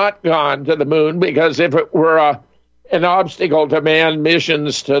had not gone to the moon, because if it were an obstacle to manned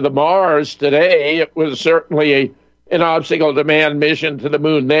missions to the Mars today, it was certainly an obstacle to manned mission to the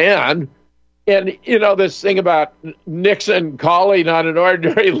moon then. And, this thing about Nixon calling on an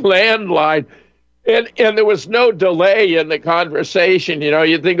ordinary landline, and there was no delay in the conversation.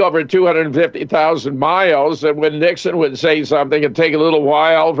 You'd think over 250,000 miles, and when Nixon would say something, it'd take a little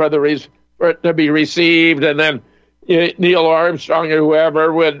while for it to be received, and then Neil Armstrong or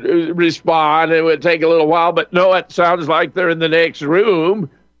whoever would respond. It would take a little while, but no, it sounds like they're in the next room,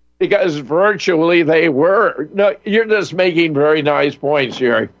 because virtually they were. No, you're just making very nice points,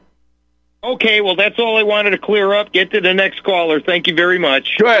 Jerry. Okay, well, that's all I wanted to clear up. Get to the next caller. Thank you very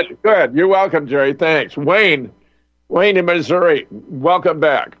much. Good. You're welcome, Jerry. Thanks. Wayne in Missouri, welcome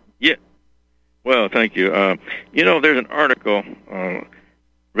back. Yeah. Well, thank you. There's an article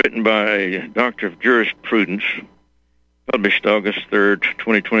written by a doctor of jurisprudence, published August 3rd,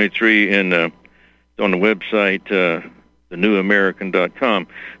 2023, on the website thenewamerican.com.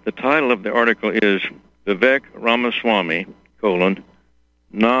 The title of the article is Vivek Ramaswamy,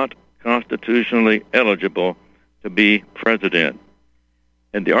 not constitutionally eligible to be president.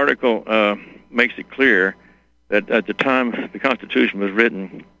 And the article makes it clear that at the time the Constitution was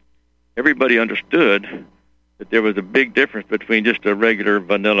written, everybody understood that there was a big difference between just a regular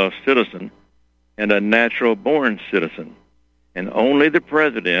vanilla citizen and a natural-born citizen. And only the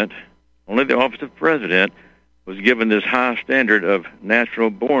office of president, was given this high standard of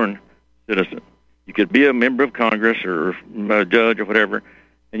natural-born citizen. You could be a member of Congress or a judge or whatever,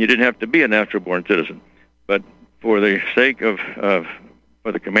 and you didn't have to be a natural-born citizen. But for the sake of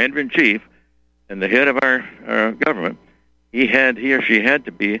for the commander-in-chief and the head of our government, he or she had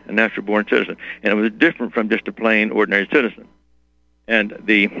to be a natural-born citizen, and it was different from just a plain, ordinary citizen. And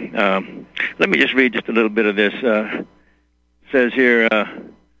let me just read just a little bit of this. It says here,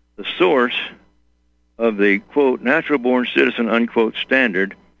 the source of the, quote, natural-born citizen, unquote,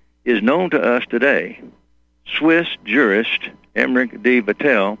 standard is known to us today. Swiss jurist Emmerich D.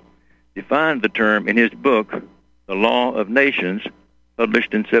 Vattel defined the term in his book, The Law of Nations,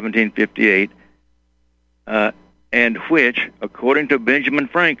 published in 1758, and which, according to Benjamin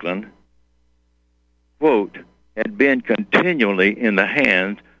Franklin, quote, had been continually in the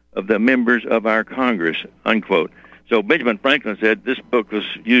hands of the members of our Congress, unquote. So Benjamin Franklin said this book was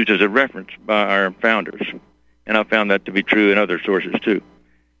used as a reference by our founders, and I found that to be true in other sources too.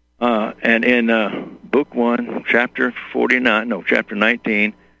 And in Book 1, Chapter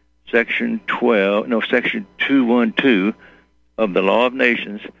 19, Section 212 of the Law of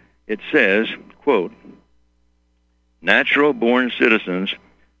Nations, it says, quote, natural-born citizens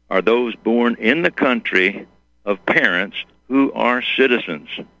are those born in the country of parents who are citizens,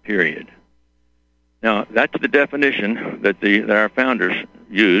 period. Now, that's the definition that our founders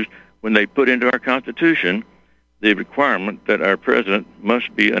used when they put into our Constitution the requirement that our president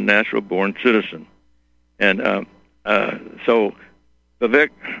must be a natural-born citizen. And so Vivek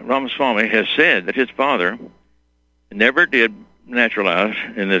Ramaswamy has said that his father never did naturalize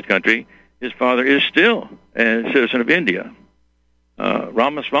in this country. His father is still a citizen of India.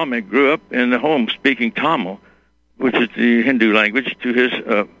 Ramaswamy grew up in the home speaking Tamil, which is the Hindu language, to his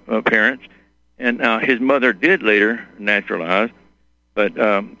parents. And his mother did later naturalize, but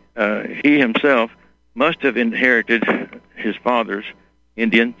he himself must have inherited his father's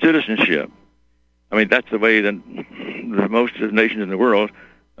Indian citizenship. I mean, that's the way that most of the nations in the world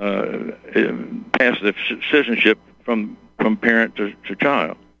pass the citizenship from parent to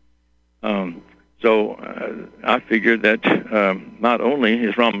child. So I figured that not only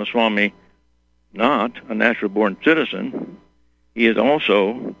is Ramaswamy not a natural-born citizen, he is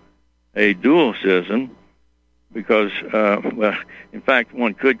also a dual citizen because, well, in fact,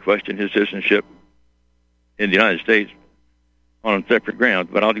 one could question his citizenship in the United States on separate grounds,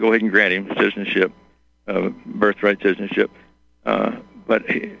 but I'll go ahead and grant him citizenship, birthright citizenship. But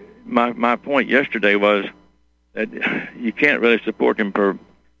my point yesterday was that you can't really support him for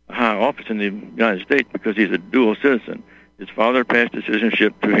a high office in the United States because he's a dual citizen. His father passed the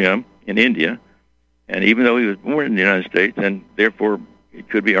citizenship to him in India, and even though he was born in the United States, and therefore it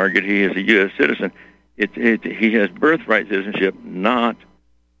could be argued he is a U.S. citizen, he has birthright citizenship,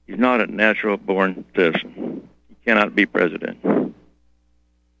 he's not a natural-born citizen. He cannot be president.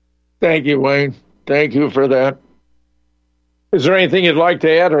 Thank you, Wayne. Thank you for that. Is there anything you'd like to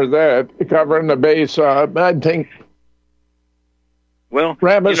add, or that covering the base? I think. Well,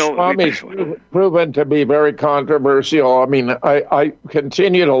 Ramaswamy's proven to be very controversial. I mean, I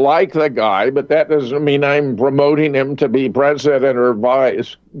continue to like the guy, but that doesn't mean I'm promoting him to be president or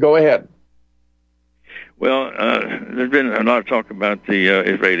vice. Go ahead. Well, there's been a lot of talk about the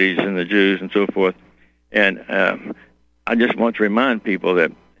Israelis and the Jews and so forth, and I just want to remind people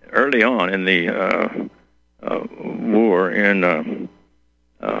that early on in the war in, I'm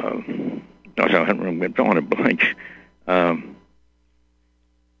drawing a blank,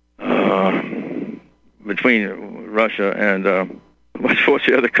 between Russia and what's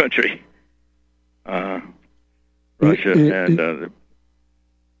the other country? Russia and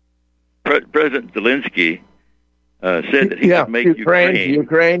President Zelensky said that he could make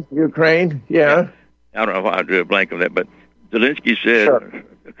Ukraine. Yeah. I don't know why I drew a blank on that, but Zelensky said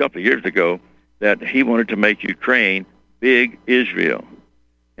a couple of years ago that he wanted to make Ukraine big Israel.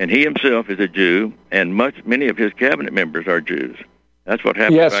 And he himself is a Jew, and many of his cabinet members are Jews. That's what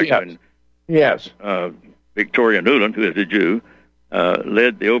happened when Victoria Nuland, who is a Jew,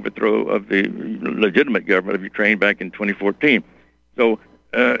 led the overthrow of the legitimate government of Ukraine back in 2014. So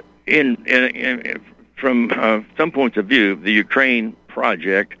from some points of view, the Ukraine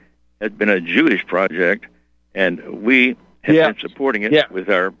project has been a Jewish project, and we have been supporting it with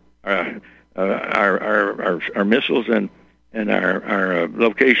our missiles and our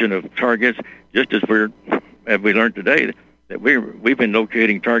location of targets, just as we learned today that we've been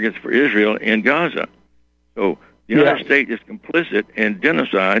locating targets for Israel in Gaza. So the United States is complicit in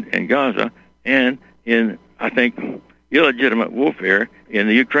genocide in Gaza and in, I think, illegitimate warfare in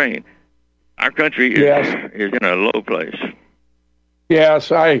the Ukraine. Our country is in a low place. Yes,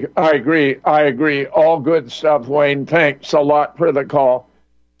 I agree. All good stuff, Wayne. Thanks a lot for the call.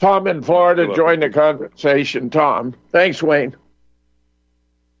 Tom in Florida joined the conversation. Tom. Thanks, Wayne.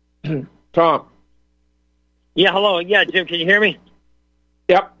 Tom. Yeah, hello. Yeah, Jim, can you hear me?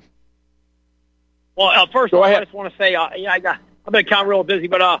 Yep. Well, first of all, I just want to say, I've been kind of real busy,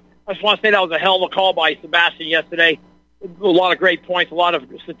 but I just want to say that was a hell of a call by Sebastian yesterday. A lot of great points, a lot of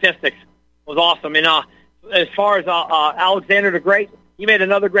statistics. It was awesome. And as far as Alexander the Great, he made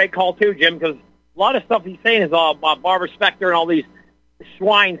another great call too, Jim, because a lot of stuff he's saying is Barbara Specter and all these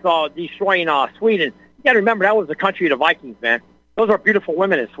swines destroying Sweden. You got to remember, that was the country of the Vikings, man. Those are beautiful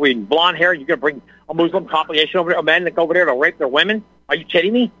women in Sweden. Blonde hair, you're going to bring a Muslim population over there, a man that go over there to rape their women? Are you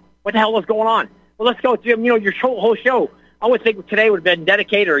kidding me? What the hell is going on? Well, let's go, Jim. You know, your whole show, I would think today would have been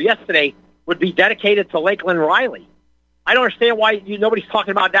dedicated, or yesterday would be dedicated to Lakeland Riley. I don't understand why nobody's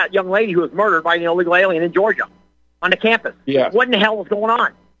talking about that young lady who was murdered by an illegal alien in Georgia on the campus. Yeah. What in the hell is going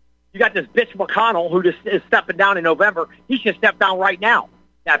on? You got this bitch McConnell who just is stepping down in November. He should step down right now,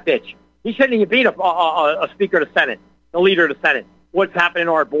 that bitch. He shouldn't even be a Speaker of the Senate, the leader of the Senate. What's happening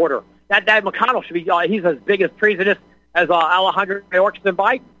on our border? That McConnell should be, he's as big as treasonous as Alejandro Mayorkas and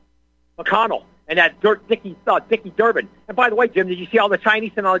Biden. McConnell and that Dickie Durbin. And by the way, Jim, did you see all the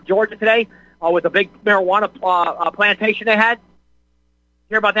Chinese in Georgia today with the big marijuana plantation they had?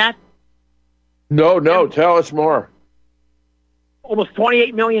 Hear about that? No. Tell us more. Almost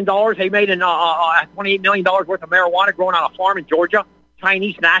 $28 million they made in $28 million worth of marijuana grown on a farm in Georgia.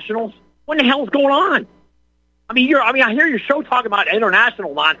 Chinese nationals. What the hell is going on? I hear your show talking about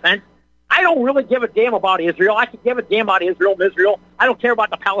international nonsense. I don't really give a damn about Israel. I can give a damn about Israel. I don't care about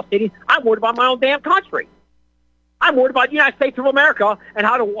the Palestinians. I'm worried about my own damn country. I'm worried about the United States of America and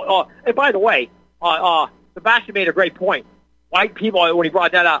how to. And by the way, Sebastian made a great point. White people, when he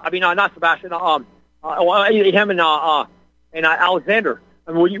brought that up. Not Sebastian. Him and Alexander.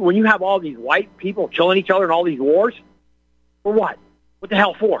 I mean, when you have all these white people killing each other in all these wars, for what? What the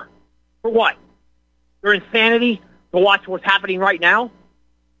hell for? For what? Their insanity to watch what's happening right now?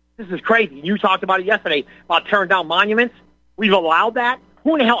 This is crazy. You talked about it yesterday, about tearing down monuments. We've allowed that?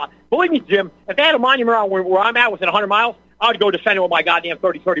 Who in the hell? Believe me, Jim, if they had a monument around where I'm at within 100 miles, I would go defend it with my goddamn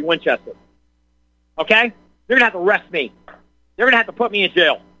 30-30 Winchester. Okay? They're going to have to arrest me. They're going to have to put me in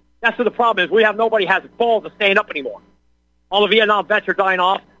jail. That's what the problem is. Nobody has balls to stand up anymore. All the Vietnam vets are dying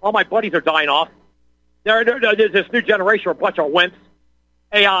off. All my buddies are dying off. There's this new generation of a bunch of wimps,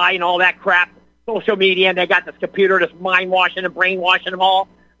 AI and all that crap, social media, and they got this computer that's mind-washing and brainwashing them all.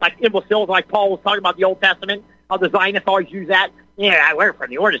 Like imbeciles, like Paul was talking about the Old Testament, how the Zionists always use that. Yeah, I learned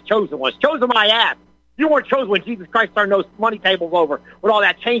from you. We're just chosen ones. Chosen my ass. You weren't chosen when Jesus Christ turned those money tables over with all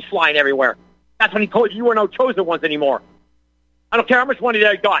that change flying everywhere. That's when he told you were no chosen ones anymore. I don't care how much money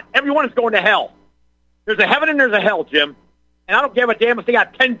they got. Everyone is going to hell. There's a heaven and there's a hell, Jim. And I don't give a damn if they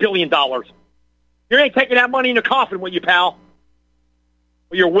got $10 billion. You ain't taking that money in the coffin with you, pal.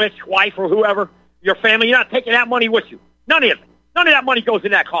 Or your wife or whoever, your family. You're not taking that money with you. None of it. None of that money goes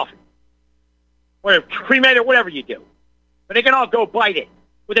in that coffin. Or cremate it, whatever you do. But they can all go bite it.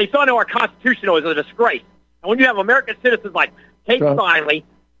 What they've done to our Constitution is a disgrace. And when you have American citizens like Kate Steinle,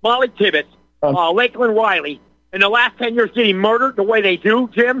 Molly Tibbetts, Lakeland Riley, in the last 10 years getting murdered the way they do,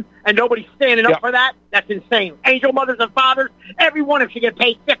 Jim, and nobody's standing up for that, that's insane. Angel mothers and fathers, every one of them should get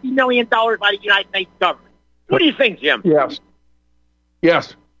paid $50 million by the United States government. What do you think, Jim?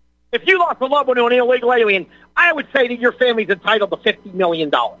 Yes. If you lost a loved one to an illegal alien, I would say that your family's entitled to $50 million.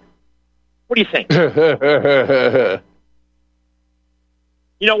 What do you think?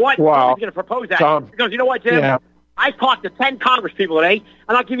 You know what? Wow. I'm going to propose that. Because you know what, Jim? Yeah. I talked to 10 Congress people today,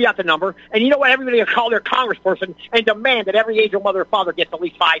 and I'll give you out the number. And you know what? Everybody will call their congressperson and demand that every angel mother or father gets at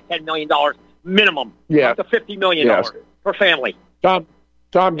least $5-10 million minimum. Yeah. Up to $50 million per family. Tom,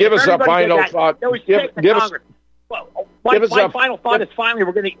 give us a final thought. Give us my final thought is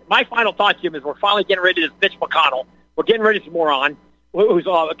finally my final thought, Jim, is we're finally getting rid of this bitch McConnell. We're getting rid of this moron who's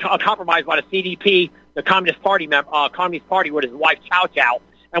compromised by the CDP, the Communist Party with his wife Chow Chow,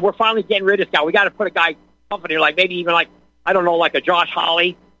 and we're finally getting rid of this guy. We got to put a guy, somebody like maybe even like like a Josh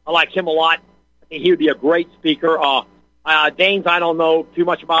Hawley. I like him a lot. I think he would be a great speaker. Daines, I don't know too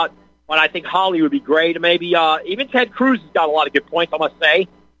much about, but I think Hawley would be great. Maybe even Ted Cruz has got a lot of good points, I must say.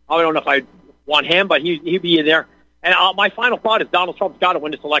 I don't know if I want him, but he'd be in there. And my final thought is Donald Trump's got to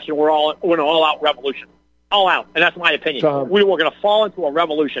win this election. We're in an all-out revolution. All out, and that's my opinion. We were going to fall into a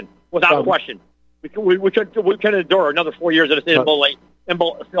revolution without question. We can endure another 4 years of this tumbling,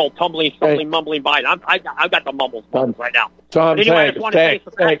 stumbling, mumbling Biden. I've got the mumbles right now. Tom, anyway, I thanks, just want to say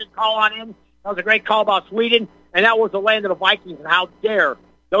Sebastian call on in. That was a great call about Sweden, and that was the land of the Vikings. And how dare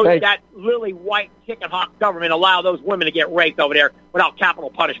that lily white chicken hawk government allow those women to get raped over there without capital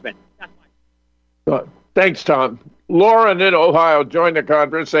punishment? Thanks, Tom. Lauren in Ohio, join the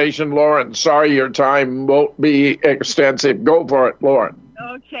conversation. Lauren, sorry your time won't be extensive. Go for it, Lauren.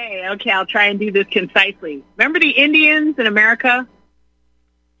 Okay, I'll try and do this concisely. Remember the Indians in America?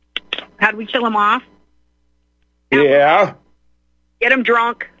 How did we kill them off? Yeah. Get them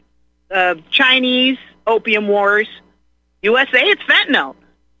drunk. Chinese, opium wars. USA, it's fentanyl.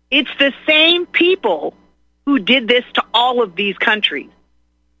 It's the same people who did this to all of these countries.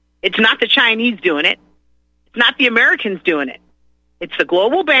 It's not the Chinese doing it. It's not the Americans doing it. It's the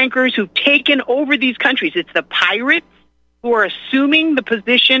global bankers who've taken over these countries. It's the pirates who are assuming the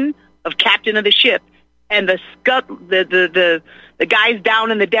position of captain of the ship, and the guys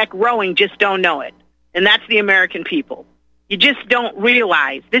down in the deck rowing just don't know it. And that's the American people. You just don't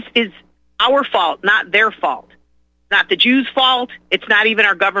realize this is our fault, not their fault. It's not the Jews' fault. It's not even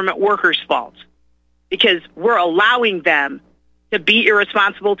our government workers' fault, because we're allowing them to be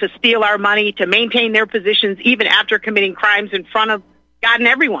irresponsible, to steal our money, to maintain their positions even after committing crimes in front of God and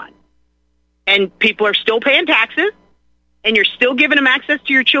everyone. And people are still paying taxes, and you're still giving them access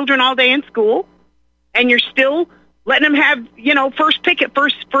to your children all day in school, and you're still letting them have, first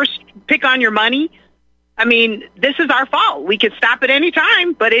pick on your money. I mean, this is our fault. We could stop at any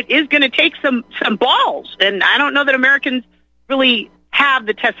time, but it is going to take some balls. And I don't know that Americans really have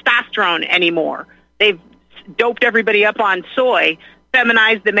the testosterone anymore. They've doped everybody up on soy,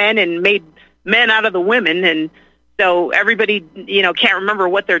 feminized the men, and made men out of the women. And so everybody, can't remember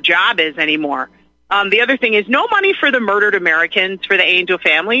what their job is anymore. The other thing is no money for the murdered Americans, for the Angel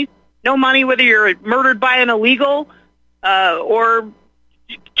families. No money whether you're murdered by an illegal or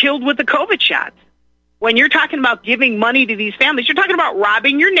killed with the COVID shots. When you're talking about giving money to these families, you're talking about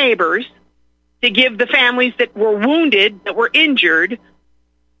robbing your neighbors to give the families that were wounded, that were injured,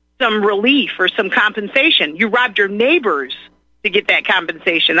 some relief or some compensation. You robbed your neighbors to get that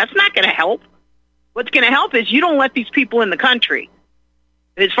compensation. That's not going to help. What's going to help is you don't let these people in the country.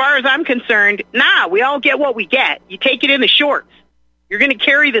 And as far as I'm concerned, we all get what we get. You take it in the shorts. You're going to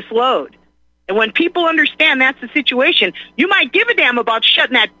carry this load. And when people understand that's the situation, you might give a damn about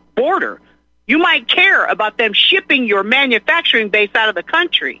shutting that border. You might care about them shipping your manufacturing base out of the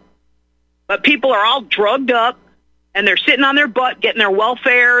country. But people are all drugged up, and they're sitting on their butt getting their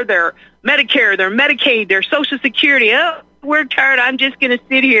welfare, their Medicare, their Medicaid, their Social Security. Oh, we're tired. I'm just going to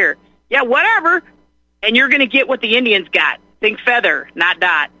sit here. Yeah, whatever. And you're going to get what the Indians got. Think feather, not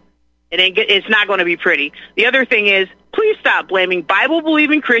dot. It's not going to be pretty. The other thing is, please stop blaming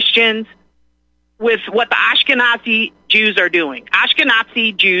Bible-believing Christians with what the Ashkenazi Jews are doing.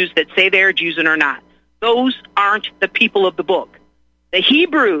 Ashkenazi Jews that say they're Jews and are not. Those aren't the people of the book. The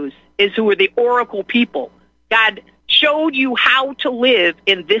Hebrews is who are the oracle people. God showed you how to live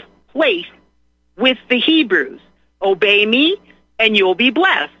in this place with the Hebrews. Obey me, and you'll be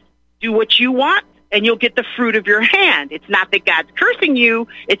blessed. Do what you want, and you'll get the fruit of your hand. It's not that God's cursing you.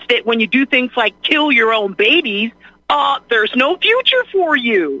 It's that when you do things like kill your own babies, there's no future for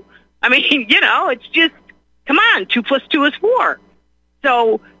you. I mean, it's just, come on, 2 + 2 is 4.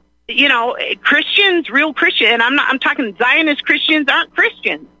 So, Christians, real Christians, and I'm talking Zionist Christians aren't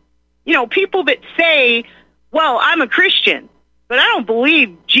Christians. People that say, well, I'm a Christian, but I don't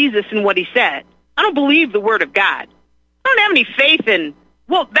believe Jesus and what he said. I don't believe the word of God. I don't have any faith in,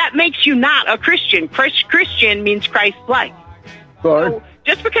 well, that makes you not a Christian. Christian means Christ-like. So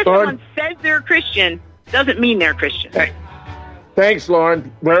just because someone says they're a Christian doesn't mean they're Christian. Thanks,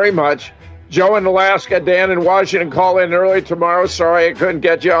 Lauren, very much. Joe in Alaska, Dan in Washington, call in early tomorrow. Sorry I couldn't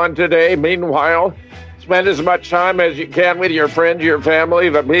get you on today. Meanwhile, spend as much time as you can with your friends, your family,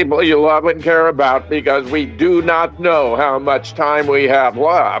 the people you love and care about, because we do not know how much time we have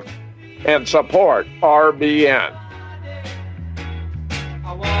left. And support RBN.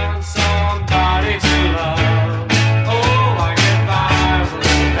 I want somebody to love.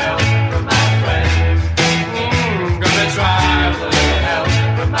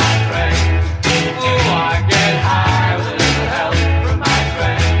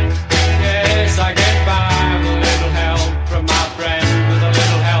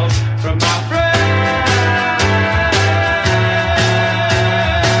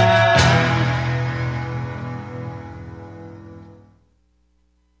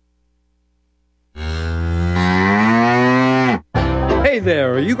 Hey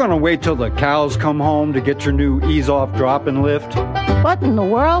there, are you going to wait till the cows come home to get your new ease-off drop-and lift? What in the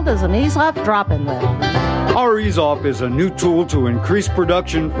world is an ease-off drop-and lift? Our ease-off is a new tool to increase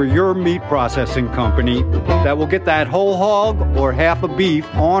production for your meat processing company that will get that whole hog or half a beef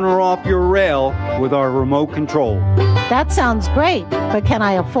on or off your rail with our remote control. That sounds great, but can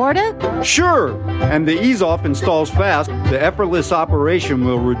I afford it? Sure! And the ease-off installs fast. The effortless operation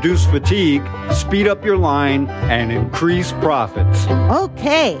will reduce fatigue, speed up your line, and increase profits.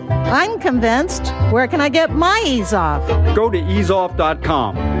 Okay, I'm convinced. Where can I get my ease-off? Go to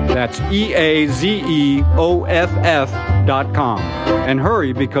easeoff.com. That's EAZEOFF.com. And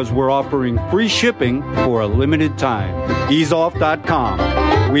hurry, because we're offering free shipping for a limited time.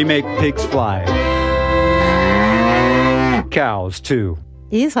 Easeoff.com. We make pigs fly. Cows, too.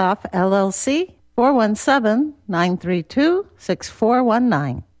 Ease-Off, LLC,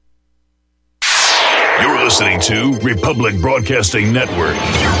 417-932-6419. You're listening to Republic Broadcasting Network,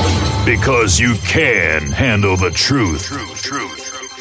 because you can handle the truth.